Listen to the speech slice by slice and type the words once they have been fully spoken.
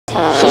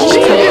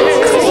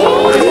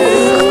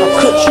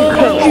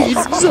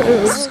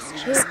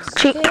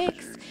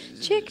Chicks,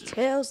 chick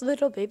tails,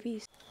 little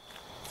babies.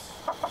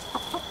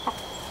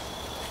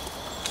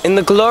 In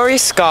the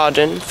glorious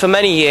garden, for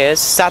many years,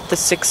 sat the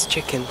 6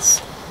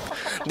 chickens.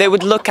 They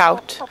would look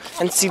out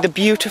and see the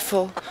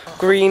beautiful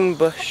green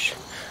bush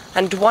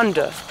and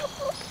wonder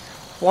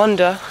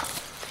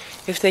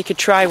if they could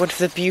try one of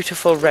the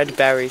beautiful red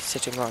berries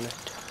sitting on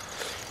it.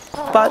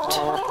 But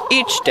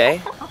each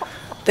day,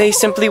 they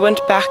simply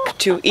went back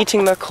to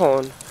eating their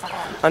corn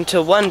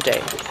until one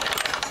day,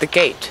 the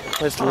gate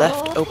was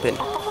left open.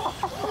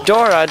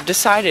 Dora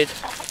decided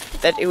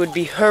that it would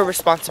be her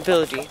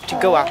responsibility to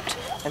go out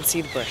and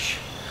see the bush.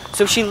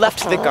 So she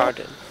left the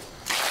garden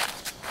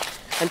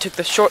and took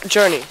the short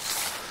journey.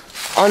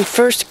 On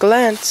first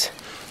glance,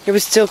 it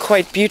was still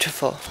quite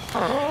beautiful.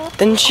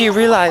 Then she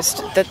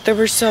realized that there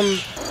were some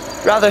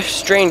rather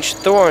strange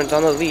thorns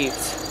on the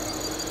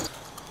leaves.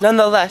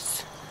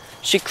 Nonetheless,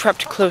 she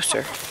crept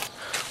closer,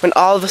 when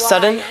all of a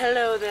sudden,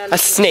 a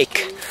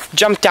snake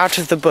jumped out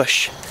of the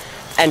bush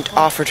and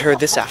offered her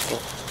this apple.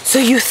 So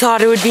you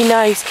thought it would be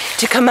nice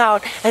to come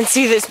out and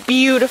see this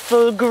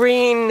beautiful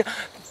green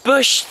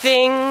bush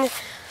thing?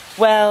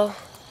 Well,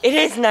 it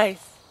is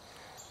nice.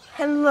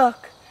 And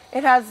look,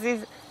 it has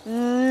these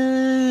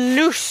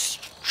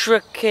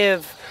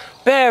lustrative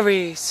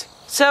berries,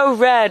 so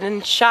red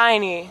and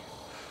shiny.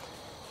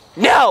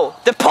 No,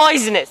 they're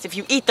poisonous. If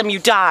you eat them, you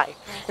die.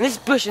 And this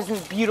bush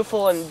isn't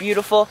beautiful and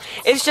beautiful.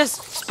 It's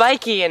just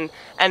spiky and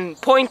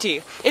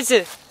pointy. It's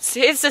a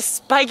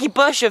spiky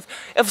bush of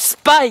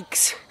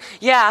spikes.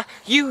 Yeah,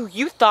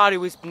 you thought it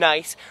was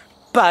nice,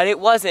 but it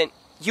wasn't.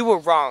 You were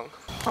wrong.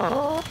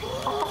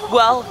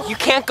 Well, you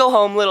can't go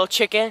home, little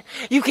chicken.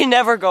 You can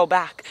never go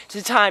back to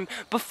the time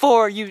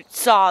before you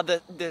saw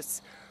the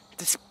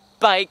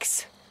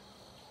spikes.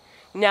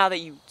 Now that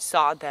you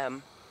saw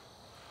them.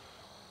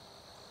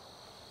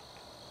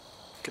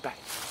 Goodbye.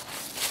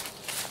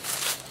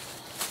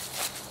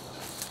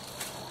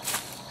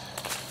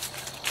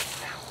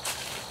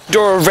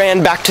 Dora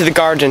ran back to the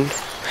garden.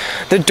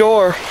 The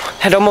door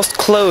had almost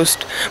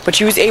closed, but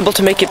she was able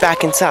to make it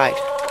back inside,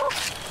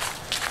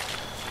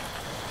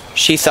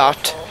 she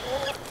thought.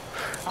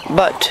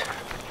 But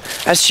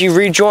as she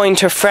rejoined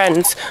her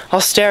friends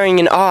while staring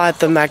in awe at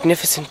the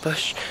magnificent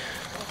bush,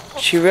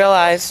 she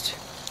realized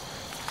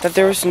that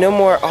there was no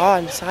more awe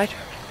inside her.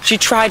 She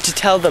tried to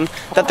tell them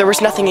that there was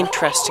nothing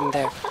interesting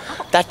there,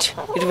 that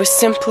it was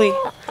simply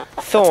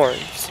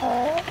thorns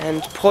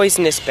and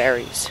poisonous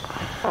berries.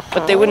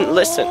 But they wouldn't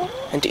listen,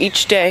 and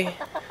each day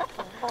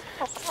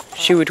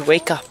she would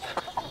wake up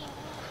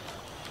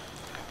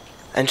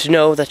and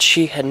know that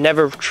she had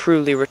never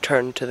truly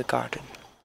returned to the garden.